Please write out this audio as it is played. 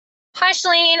Hi,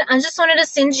 Shalene. I just wanted to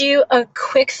send you a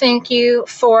quick thank you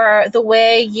for the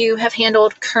way you have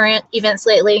handled current events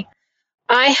lately.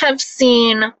 I have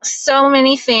seen so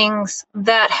many things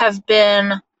that have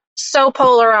been so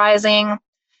polarizing,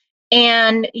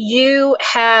 and you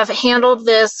have handled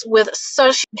this with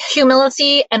such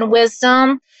humility and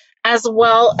wisdom, as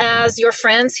well as your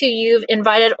friends who you've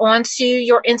invited onto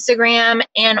your Instagram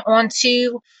and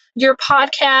onto your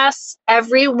podcast.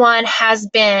 Everyone has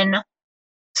been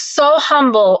so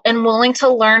humble and willing to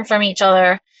learn from each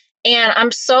other. And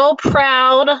I'm so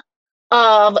proud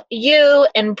of you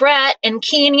and Brett and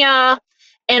Kenya,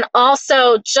 and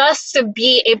also just to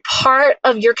be a part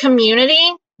of your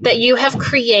community that you have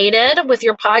created with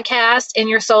your podcast and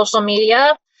your social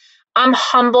media. I'm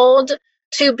humbled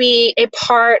to be a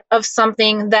part of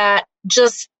something that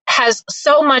just has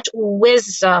so much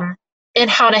wisdom in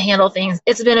how to handle things.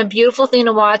 It's been a beautiful thing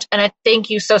to watch, and I thank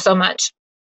you so, so much.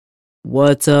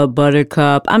 What's up,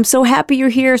 Buttercup? I'm so happy you're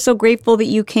here. So grateful that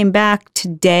you came back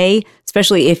today,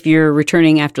 especially if you're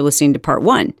returning after listening to part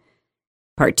 1.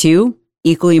 Part 2,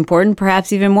 equally important,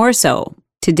 perhaps even more so.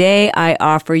 Today, I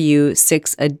offer you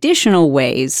 6 additional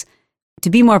ways to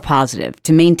be more positive,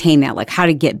 to maintain that, like how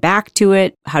to get back to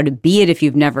it, how to be it if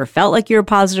you've never felt like you're a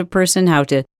positive person, how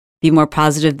to be more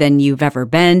positive than you've ever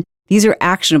been. These are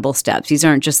actionable steps. These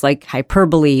aren't just like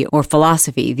hyperbole or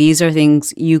philosophy. These are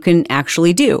things you can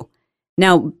actually do.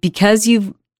 Now, because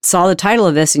you saw the title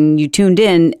of this and you tuned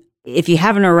in, if you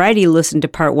haven't already listened to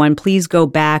part 1, please go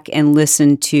back and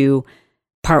listen to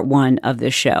part 1 of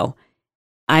this show.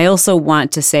 I also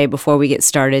want to say before we get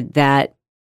started that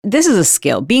this is a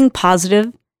skill. Being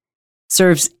positive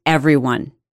serves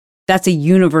everyone. That's a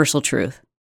universal truth.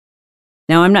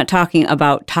 Now, I'm not talking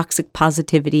about toxic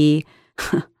positivity.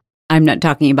 I'm not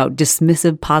talking about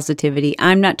dismissive positivity.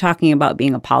 I'm not talking about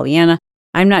being a Pollyanna.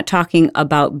 I'm not talking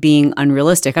about being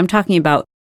unrealistic. I'm talking about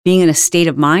being in a state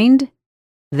of mind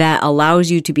that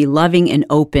allows you to be loving and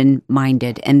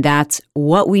open-minded. And that's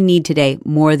what we need today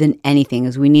more than anything,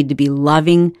 is we need to be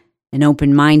loving and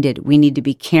open-minded. We need to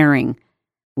be caring.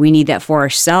 We need that for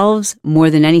ourselves more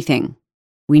than anything.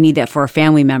 We need that for our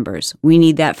family members. We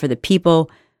need that for the people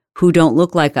who don't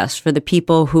look like us, for the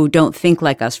people who don't think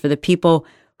like us, for the people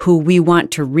who we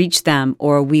want to reach them,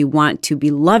 or we want to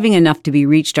be loving enough to be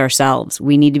reached ourselves.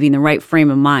 We need to be in the right frame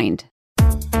of mind.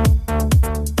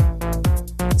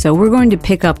 So we're going to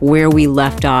pick up where we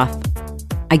left off.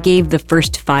 I gave the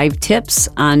first 5 tips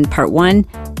on part 1,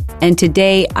 and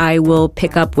today I will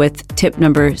pick up with tip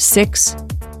number 6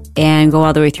 and go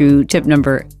all the way through tip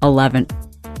number 11.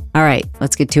 All right,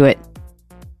 let's get to it.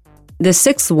 The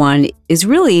 6th one is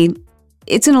really,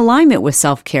 it's in alignment with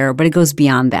self-care, but it goes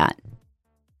beyond that.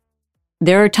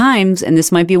 There are times, and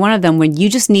this might be one of them, when you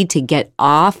just need to get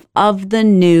off of the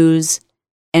news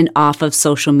and off of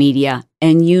social media.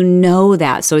 And you know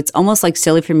that. So it's almost like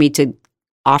silly for me to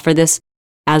offer this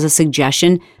as a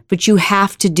suggestion, but you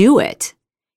have to do it.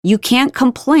 You can't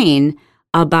complain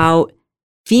about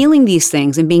feeling these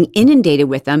things and being inundated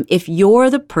with them if you're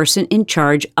the person in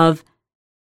charge of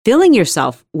filling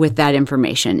yourself with that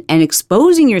information and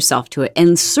exposing yourself to it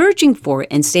and searching for it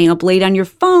and staying up late on your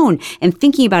phone and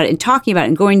thinking about it and talking about it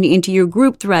and going into your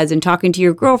group threads and talking to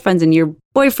your girlfriends and your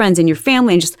boyfriends and your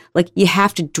family, and just like, you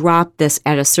have to drop this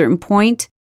at a certain point.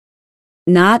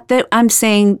 Not that I'm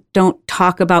saying don't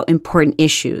talk about important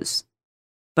issues,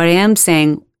 but I am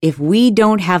saying if we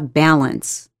don't have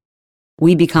balance,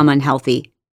 we become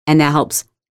unhealthy, and that helps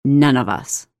none of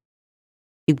us.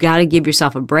 You've got to give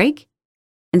yourself a break.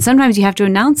 And sometimes you have to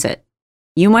announce it.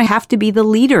 You might have to be the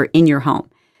leader in your home.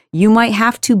 You might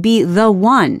have to be the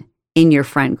one in your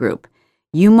friend group.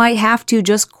 You might have to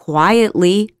just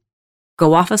quietly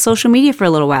go off of social media for a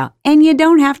little while. And you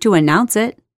don't have to announce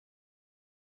it.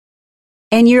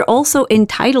 And you're also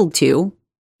entitled to,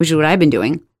 which is what I've been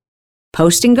doing,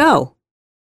 post and go.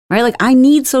 Right? Like, I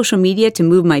need social media to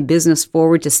move my business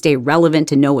forward, to stay relevant,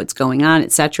 to know what's going on,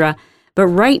 etc. But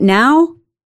right now,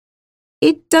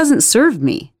 it doesn't serve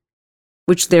me,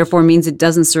 which therefore means it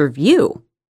doesn't serve you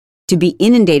to be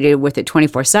inundated with it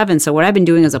 24/7. So what I've been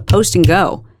doing is a post and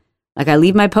go. Like, I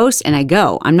leave my post and I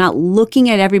go. I'm not looking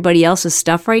at everybody else's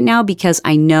stuff right now because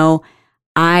I know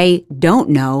I don't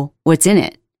know what's in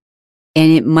it.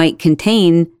 And it might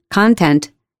contain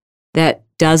content that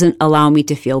doesn't allow me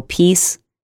to feel peace,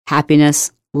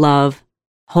 happiness, love,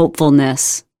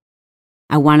 hopefulness.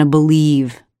 I want to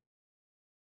believe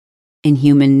in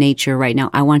human nature right now.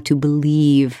 I want to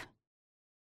believe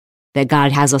that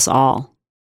God has us all.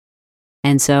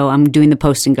 And so I'm doing the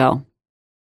post and go.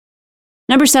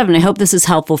 Number 7, I hope this is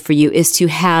helpful for you, is to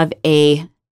have a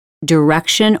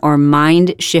direction or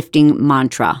mind-shifting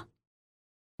mantra.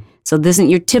 So this isn't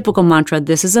your typical mantra.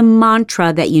 This is a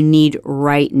mantra that you need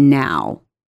right now.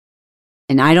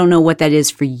 And I don't know what that is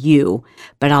for you,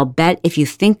 but I'll bet if you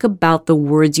think about the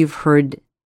words you've heard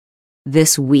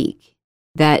this week,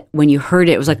 that when you heard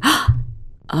it, it was like, oh,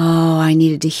 I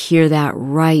needed to hear that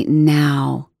right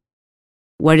now.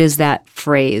 What is that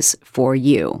phrase for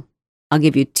you? I'll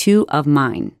give you 2 of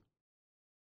mine.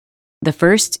 The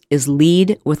first is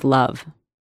lead with love.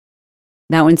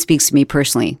 That one speaks to me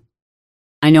personally.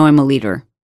 I know I'm a leader.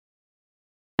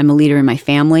 I'm a leader in my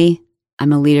family.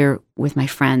 I'm a leader with my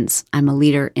friends. I'm a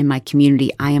leader in my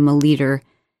community. I am a leader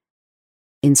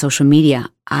in social media.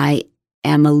 I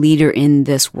am a leader in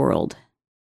this world.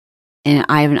 And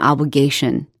I have an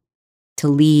obligation to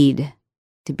lead,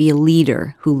 to be a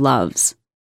leader who loves.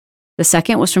 The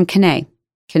second was from Kanae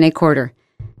Corder.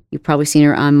 You've probably seen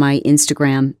her on my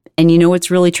Instagram. And you know what's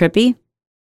really trippy?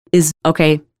 Is,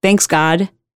 okay, thanks God.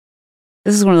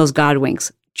 This is one of those God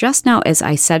winks. Just now as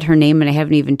I said her name, and I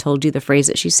haven't even told you the phrase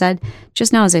that she said,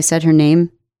 just now as I said her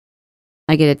name,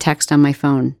 I get a text on my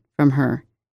phone from her.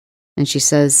 And she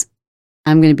says,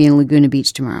 I'm going to be in Laguna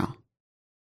Beach tomorrow.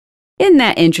 Isn't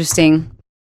that interesting?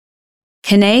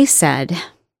 Kanae said,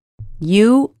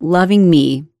 you loving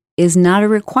me is not a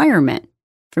requirement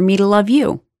for me to love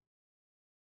you.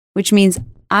 Which means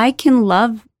I can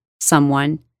love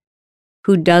someone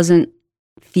who doesn't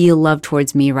feel love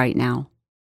towards me right now.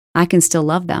 I can still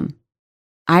love them.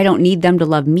 I don't need them to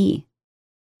love me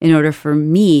in order for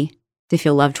me to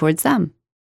feel love towards them.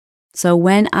 So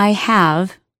when I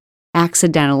have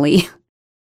accidentally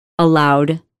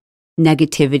allowed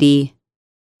negativity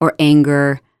or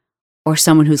anger or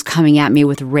someone who's coming at me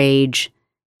with rage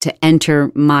to enter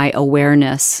my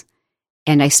awareness,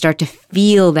 and I start to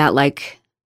feel that, like,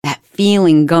 that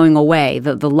feeling going away,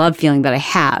 the love feeling that I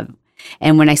have.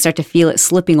 And when I start to feel it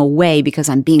slipping away because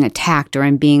I'm being attacked or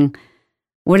I'm being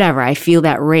whatever, I feel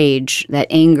that rage, that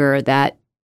anger, that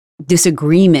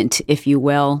disagreement, if you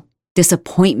will,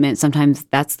 disappointment, sometimes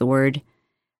that's the word.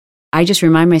 I just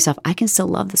remind myself, I can still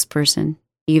love this person,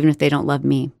 even if they don't love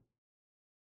me.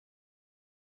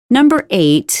 Number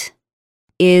 8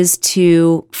 is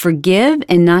to forgive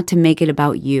and not to make it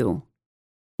about you.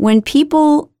 When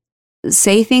people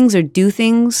say things or do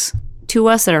things to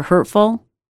us that are hurtful,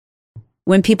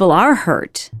 when people are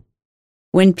hurt,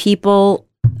 when people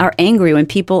are angry, when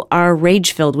people are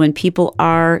rage-filled, when people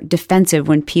are defensive,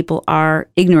 when people are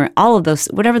ignorant, all of those,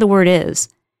 whatever the word is,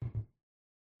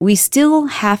 we still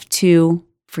have to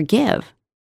forgive,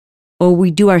 or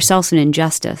we do ourselves an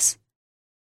injustice.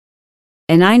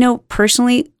 And I know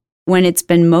personally, when it's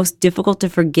been most difficult to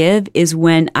forgive is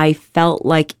when I felt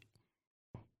like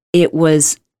it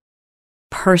was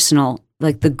personal,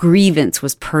 like the grievance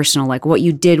was personal, like what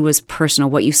you did was personal,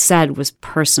 what you said was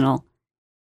personal.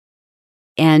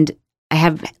 And I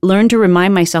have learned to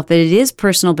remind myself that it is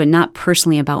personal, but not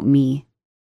personally about me.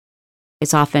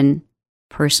 It's often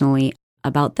personally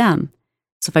about them.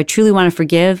 So if I truly want to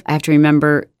forgive, I have to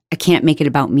remember I can't make it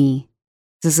about me.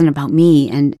 This isn't about me.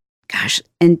 And gosh,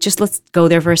 and just let's go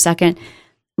there for a second.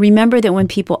 Remember that when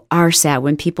people are sad,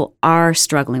 when people are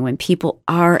struggling, when people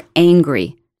are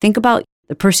angry, think about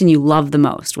the person you love the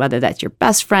most, whether that's your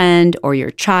best friend or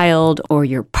your child or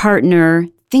your partner.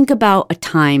 Think about a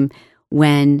time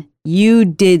when you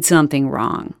did something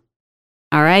wrong.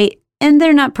 All right? And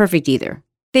they're not perfect either.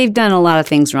 They've done a lot of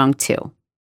things wrong too.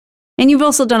 And you've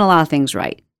also done a lot of things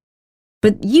right.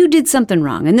 But you did something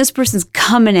wrong, and this person's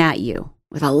coming at you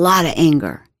with a lot of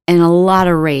anger and a lot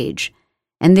of rage,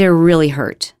 and they're really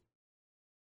hurt.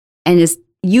 And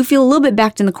you feel a little bit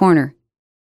backed in the corner.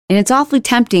 And it's awfully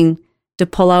tempting to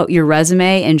pull out your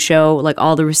resume and show like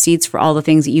all the receipts for all the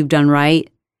things that you've done right.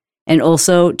 And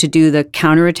also to do the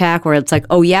counterattack where it's like,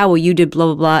 oh yeah, well you did blah,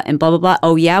 blah, blah, and blah, blah, blah.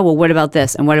 Oh yeah, well what about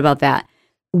this? And what about that?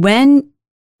 When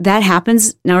that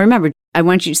happens, now remember, I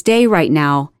want you to stay right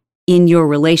now in your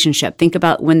relationship. Think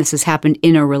about when this has happened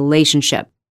in a relationship.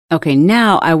 Okay,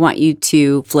 now I want you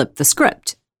to flip the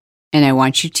script. And I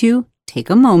want you to take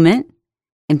a moment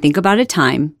and think about a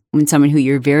time when someone who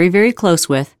you're very, very close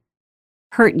with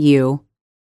hurt you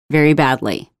very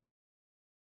badly.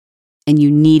 And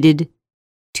you needed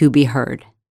to be heard.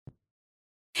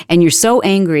 And you're so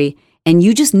angry and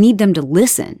you just need them to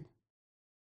listen.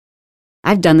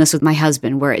 I've done this with my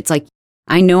husband where it's like,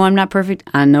 I know I'm not perfect.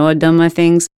 I know I've done my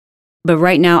things. But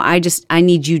right now, I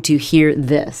need you to hear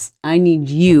this. I need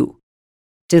you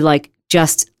to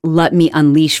just let me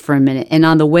unleash for a minute. And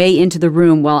on the way into the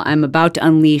room while I'm about to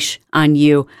unleash on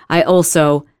you, I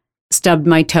also stubbed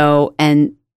my toe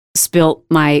and spilt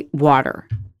my water.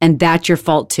 And that's your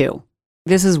fault too.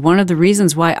 This is one of the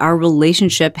reasons why our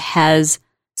relationship has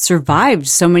survived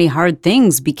so many hard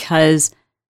things because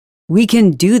we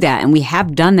can do that and we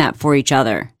have done that for each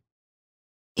other.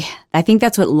 I think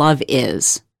that's what love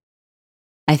is.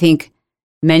 I think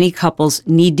many couples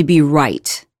need to be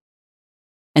right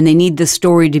and they need the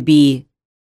story to be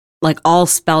like all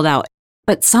spelled out.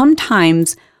 But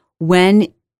sometimes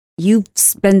when you've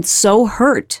been so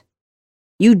hurt,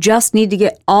 you just need to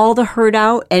get all the hurt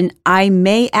out. And I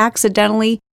may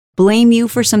accidentally blame you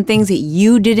for some things that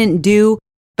you didn't do,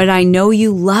 but I know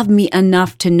you love me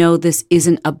enough to know this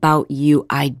isn't about you.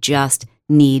 I just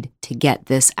need to get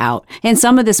this out. And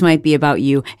some of this might be about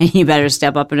you, and you better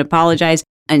step up and apologize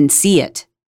and see it.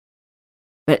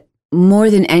 But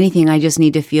more than anything, I just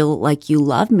need to feel like you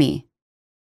love me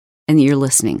and that you're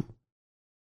listening.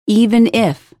 Even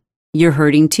if you're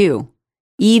hurting too,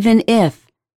 even if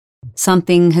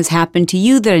something has happened to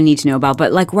you that I need to know about.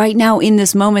 But like right now in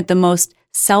this moment, the most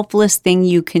selfless thing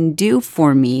you can do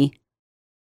for me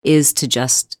is to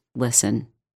just listen.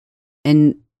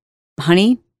 And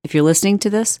honey, if you're listening to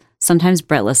this, sometimes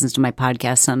Brett listens to my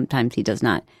podcast, sometimes he does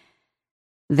not.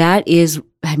 That is,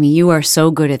 you are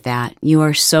so good at that. You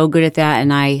are so good at that.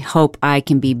 And I hope I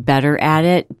can be better at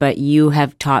it. But you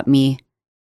have taught me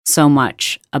so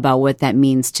much about what that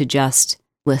means to just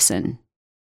listen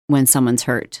when someone's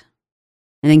hurt.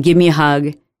 And then give me a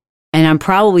hug. And I'm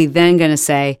probably then going to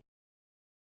say,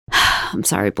 I'm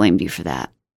sorry I blamed you for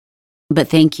that. But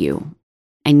thank you.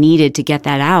 I needed to get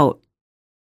that out.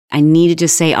 I needed to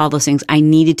say all those things. I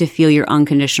needed to feel your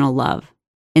unconditional love.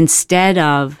 Instead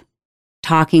of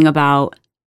talking about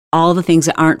all the things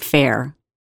that aren't fair,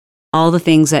 all the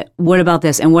things that, what about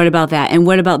this and what about that and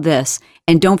what about this?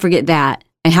 And don't forget that.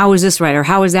 And how is this right or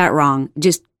how is that wrong?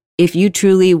 Just if you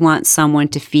truly want someone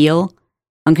to feel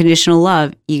unconditional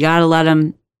love, you got to let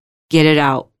them get it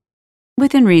out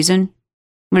within reason.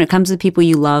 When it comes to people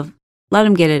you love, let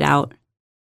them get it out.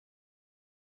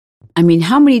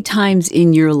 How many times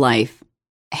in your life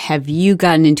have you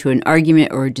gotten into an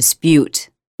argument or a dispute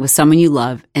with someone you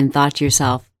love and thought to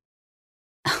yourself,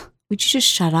 would you just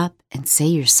shut up and say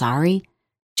you're sorry?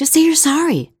 Just say you're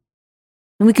sorry.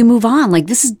 And we can move on. Like,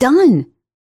 this is done.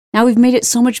 Now we've made it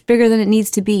so much bigger than it needs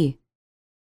to be.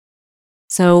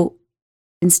 So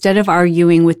instead of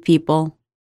arguing with people,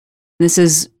 this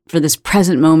is for this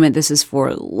present moment, this is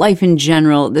for life in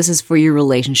general, this is for your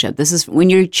relationship. This is when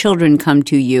your children come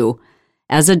to you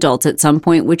as adults at some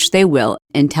point, which they will,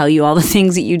 and tell you all the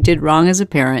things that you did wrong as a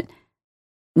parent.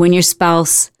 When your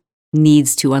spouse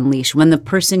needs to unleash, when the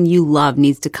person you love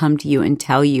needs to come to you and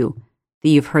tell you that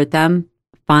you've hurt them,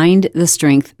 find the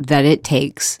strength that it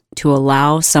takes to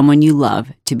allow someone you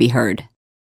love to be heard.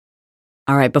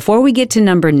 All right, before we get to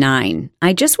number 9,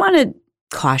 I just want to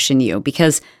caution you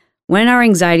because when our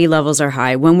anxiety levels are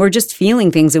high, when we're just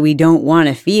feeling things that we don't want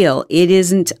to feel, it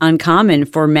isn't uncommon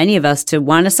for many of us to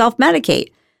want to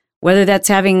self-medicate, whether that's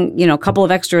having, a couple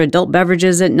of extra adult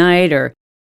beverages at night or,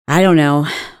 I don't know,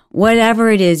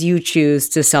 whatever it is you choose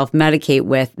to self-medicate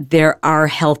with, there are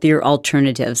healthier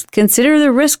alternatives. Consider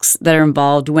the risks that are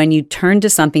involved when you turn to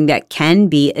something that can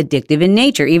be addictive in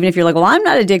nature. Even if you're like, well, I'm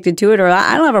not addicted to it or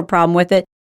I don't have a problem with it.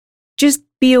 Just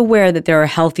be aware that there are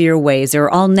healthier ways. There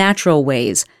are all natural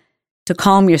ways to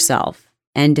calm yourself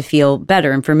and to feel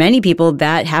better. And for many people,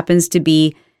 that happens to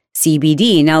be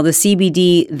CBD. Now, the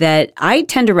CBD that I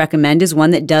tend to recommend is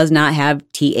one that does not have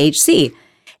THC.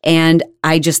 And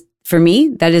for me,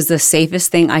 that is the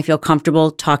safest thing I feel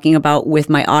comfortable talking about with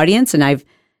my audience. And I've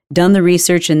done the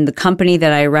research, and the company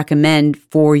that I recommend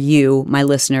for you, my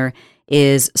listener,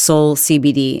 is Soul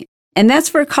CBD. And that's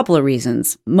for a couple of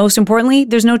reasons. Most importantly,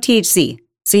 there's no THC,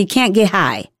 so you can't get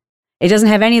high. It doesn't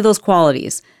have any of those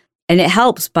qualities. And it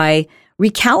helps by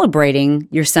recalibrating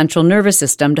your central nervous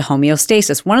system to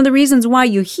homeostasis. One of the reasons why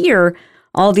you hear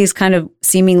all these kind of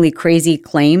seemingly crazy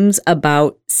claims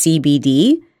about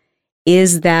CBD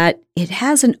is that it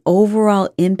has an overall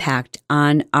impact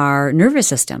on our nervous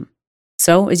system.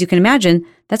 So, as you can imagine,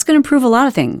 that's going to improve a lot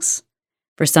of things.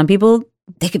 For some people,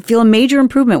 they could feel a major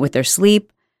improvement with their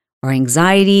sleep or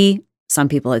anxiety. Some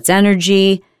people, it's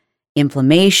energy,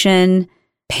 inflammation,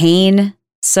 pain.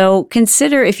 So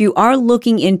consider if you are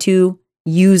looking into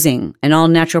using an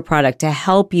all-natural product to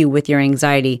help you with your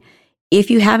anxiety. If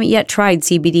you haven't yet tried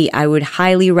CBD, I would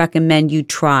highly recommend you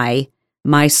try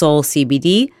My Soul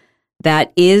CBD.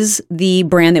 That is the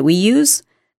brand that we use.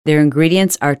 Their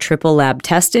ingredients are triple lab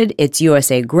tested. It's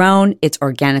USA grown. It's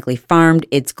organically farmed.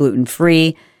 It's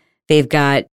gluten-free. They've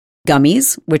got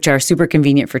gummies, which are super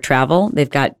convenient for travel. They've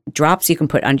got drops you can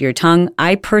put under your tongue.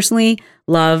 I personally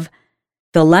love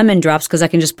the lemon drops because I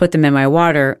can just put them in my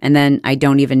water and then I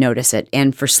don't even notice it.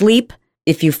 And for sleep,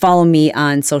 if you follow me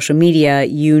on social media,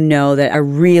 you know that I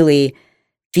really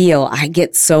feel I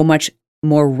get so much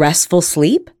more restful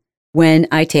sleep when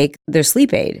I take their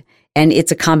sleep aid. And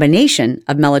it's a combination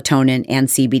of melatonin and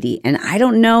CBD. And I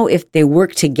don't know if they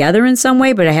work together in some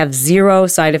way, but I have zero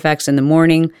side effects in the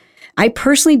morning. I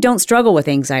personally don't struggle with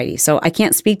anxiety, so I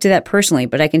can't speak to that personally,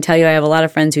 but I can tell you I have a lot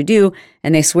of friends who do,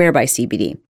 and they swear by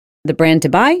CBD. The brand to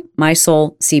buy, My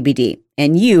Soul CBD.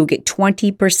 And you get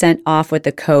 20% off with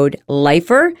the code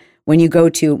LIFER when you go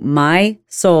to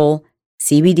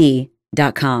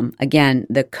mysoulcbd.com. Again,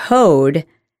 the code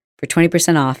for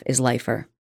 20% off is LIFER.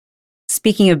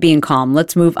 Speaking of being calm,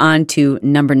 let's move on to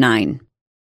number 9.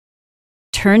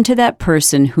 Turn to that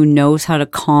person who knows how to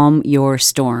calm your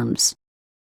storms.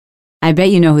 I bet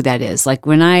you know who that is. Like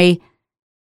when I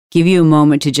give you a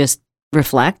moment to just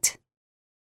reflect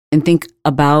and think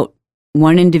about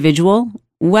one individual,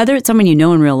 whether it's someone you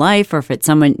know in real life or if it's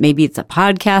someone, maybe it's a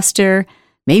podcaster,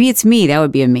 maybe it's me, that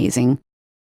would be amazing.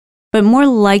 But more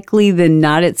likely than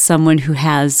not, it's someone who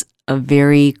has a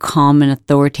very calm and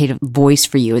authoritative voice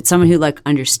for you. It's someone who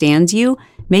understands you.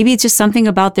 Maybe it's just something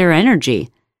about their energy.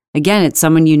 Again, it's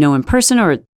someone you know in person,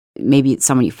 or maybe it's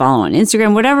someone you follow on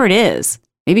Instagram, whatever it is.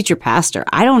 Maybe it's your pastor.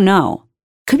 I don't know.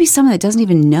 Could be someone that doesn't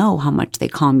even know how much they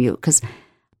calm you, because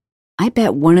I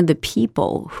bet one of the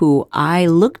people who I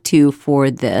look to for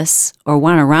this or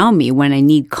want around me when I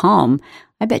need calm,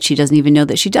 I bet she doesn't even know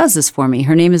that she does this for me.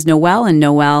 Her name is Noelle, and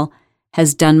Noelle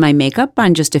has done my makeup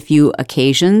on just a few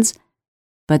occasions,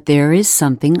 but there is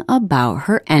something about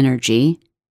her energy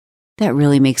that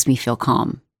really makes me feel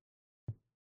calm.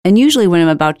 And usually when I'm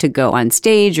about to go on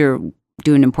stage or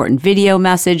do an important video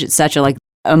message, it's such a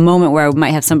moment where I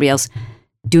might have somebody else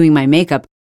doing my makeup,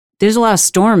 there's a lot of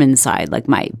storm inside. Like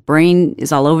my brain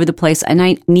is all over the place and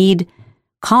I need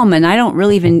calm. And I don't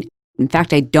really in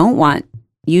fact, I don't want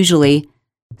usually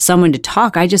someone to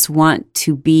talk. I just want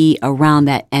to be around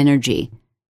that energy.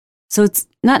 So it's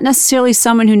not necessarily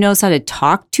someone who knows how to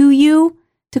talk to you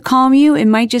to calm you. It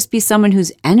might just be someone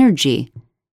whose energy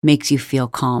makes you feel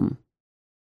calm.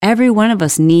 Every one of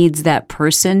us needs that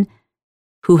person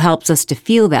who helps us to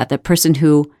feel that person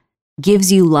who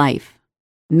gives you life,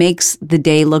 makes the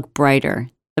day look brighter,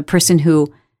 the person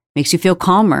who makes you feel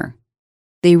calmer.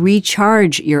 They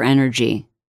recharge your energy.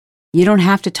 You don't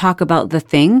have to talk about the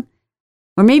thing,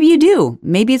 or maybe you do.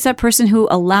 Maybe it's that person who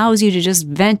allows you to just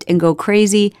vent and go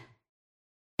crazy,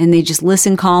 and they just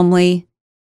listen calmly,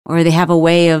 or they have a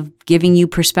way of giving you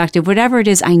perspective. Whatever it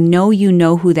is, I know you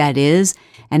know who that is,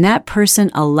 and that person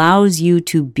allows you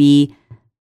to be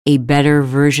a better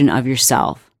version of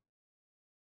yourself.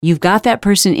 You've got that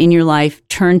person in your life,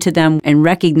 turn to them and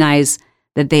recognize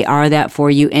that they are that for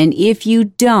you. And if you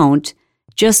don't,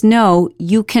 just know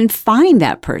you can find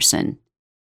that person.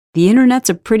 The internet's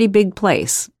a pretty big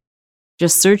place.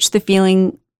 Just search the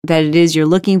feeling that it is you're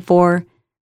looking for.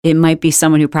 It might be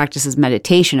someone who practices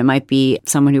meditation. It might be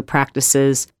someone who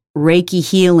practices Reiki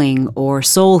healing or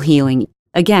soul healing.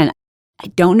 Again, I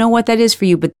don't know what that is for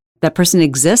you, but that person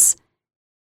exists.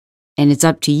 And it's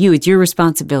up to you. It's your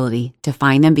responsibility to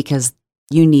find them because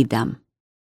you need them.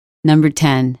 Number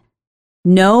 10,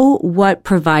 know what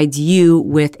provides you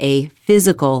with a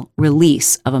physical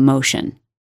release of emotion.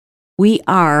 We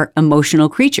are emotional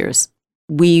creatures.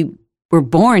 We were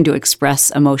born to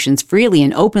express emotions freely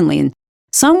and openly. And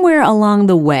somewhere along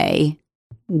the way,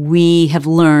 we have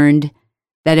learned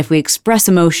that if we express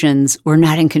emotions, we're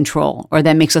not in control, or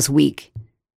that makes us weak,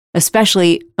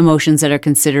 especially emotions that are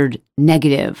considered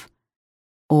negative,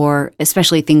 or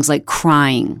especially things like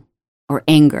crying or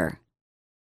anger.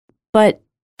 But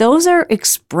those are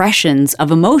expressions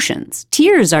of emotions.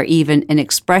 Tears are even an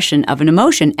expression of an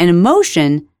emotion, and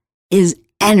emotion is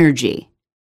energy.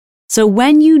 So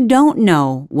when you don't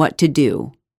know what to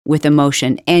do with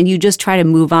emotion and you just try to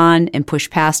move on and push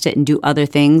past it and do other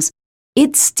things,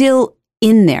 it's still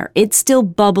in there. It's still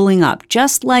bubbling up,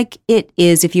 just like it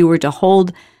is if you were to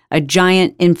hold a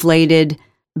giant inflated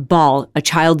ball, a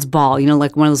child's ball,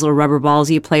 like one of those little rubber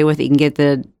balls you play with that you can get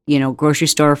at the, grocery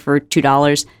store for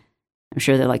 $2. I'm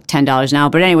sure they're like $10 now.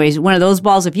 But anyways, one of those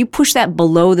balls, if you push that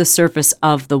below the surface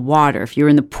of the water, if you're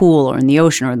in the pool or in the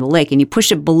ocean or in the lake and you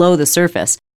push it below the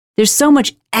surface, there's so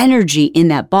much energy in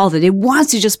that ball that it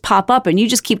wants to just pop up and you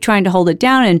just keep trying to hold it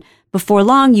down. And before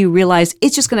long, you realize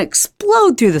it's just going to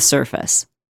explode through the surface.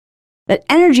 That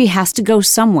energy has to go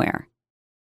somewhere.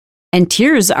 And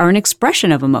tears are an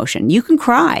expression of emotion. You can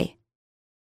cry.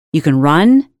 You can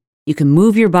run. You can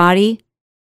move your body.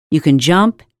 You can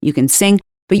jump. You can sing.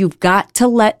 But you've got to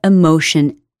let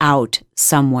emotion out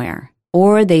somewhere,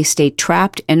 or they stay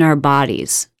trapped in our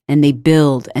bodies and they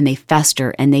build and they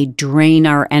fester and they drain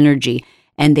our energy.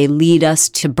 and they lead us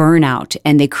to burnout,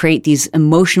 and they create these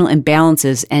emotional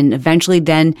imbalances. And eventually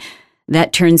then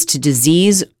that turns to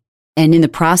disease. And in the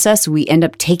process, we end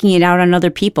up taking it out on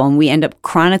other people, and we end up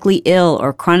chronically ill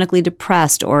or chronically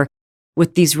depressed or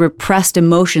with these repressed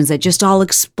emotions that just all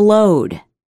explode.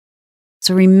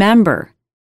 So remember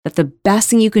that the best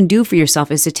thing you can do for yourself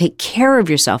is to take care of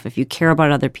yourself if you care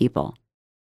about other people.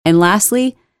 And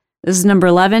lastly, this is number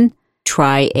 11,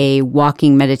 try a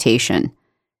walking meditation.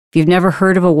 If you've never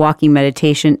heard of a walking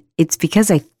meditation, it's because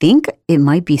I think it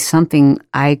might be something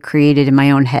I created in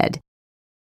my own head.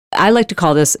 I like to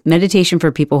call this meditation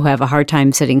for people who have a hard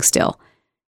time sitting still.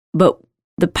 But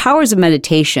the powers of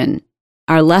meditation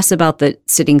are less about the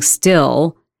sitting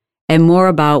still and more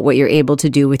about what you're able to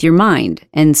do with your mind.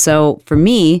 And so for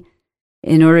me,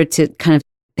 in order to kind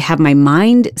of have my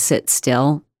mind sit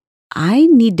still, I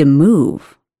need to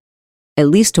move, at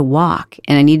least to walk,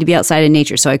 and I need to be outside in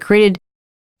nature. So I created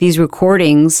these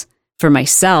recordings for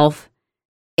myself,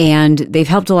 and they've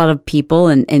helped a lot of people.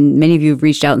 And many of you have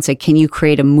reached out and said, can you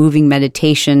create a moving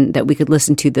meditation that we could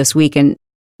listen to this week? And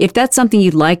if that's something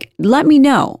you'd like, let me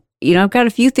know. I've got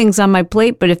a few things on my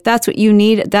plate, but if that's what you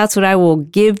need, that's what I will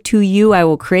give to you. I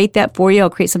will create that for you. I'll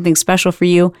create something special for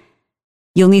you.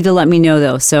 You'll need to let me know,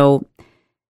 though. So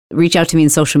reach out to me in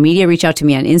social media. Reach out to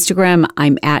me on Instagram.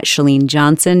 I'm at Chalene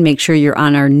Johnson. Make sure you're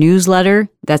on our newsletter.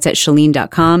 That's at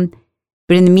chalene.com.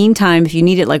 But in the meantime, if you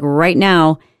need it like right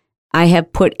now, I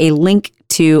have put a link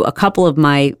to a couple of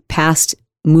my past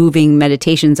moving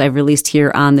meditations I've released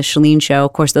here on The Chalene Show.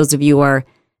 Of course, those of you who are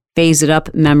Phase It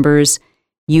Up members,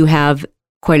 you have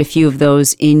quite a few of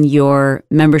those in your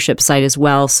membership site as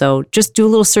well. So just do a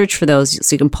little search for those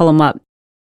so you can pull them up.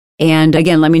 And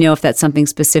again, let me know if that's something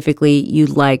specifically you'd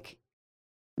like.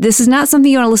 This is not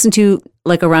something you want to listen to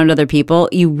like around other people.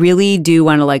 You really do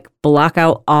want to like block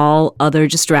out all other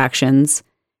distractions.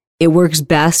 It works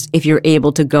best if you're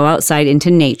able to go outside into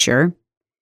nature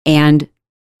and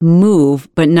move,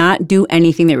 but not do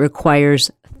anything that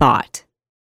requires thought.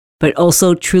 But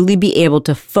also truly be able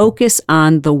to focus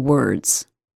on the words.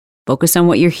 Focus on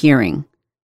what you're hearing.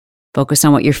 Focus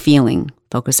on what you're feeling.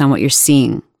 Focus on what you're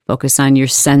seeing. Focus on your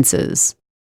senses.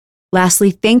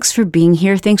 Lastly, thanks for being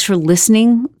here. Thanks for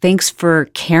listening. Thanks for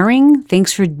caring.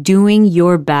 Thanks for doing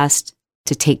your best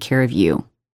to take care of you.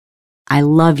 I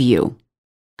love you.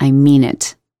 I mean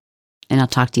it. And I'll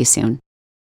talk to you soon.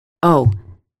 Oh,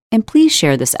 and please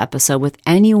share this episode with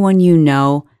anyone you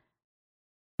know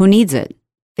who needs it.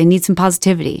 They need some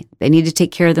positivity. They need to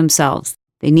take care of themselves.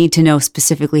 They need to know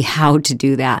specifically how to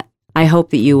do that. I hope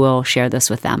that you will share this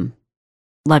with them.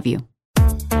 Love you.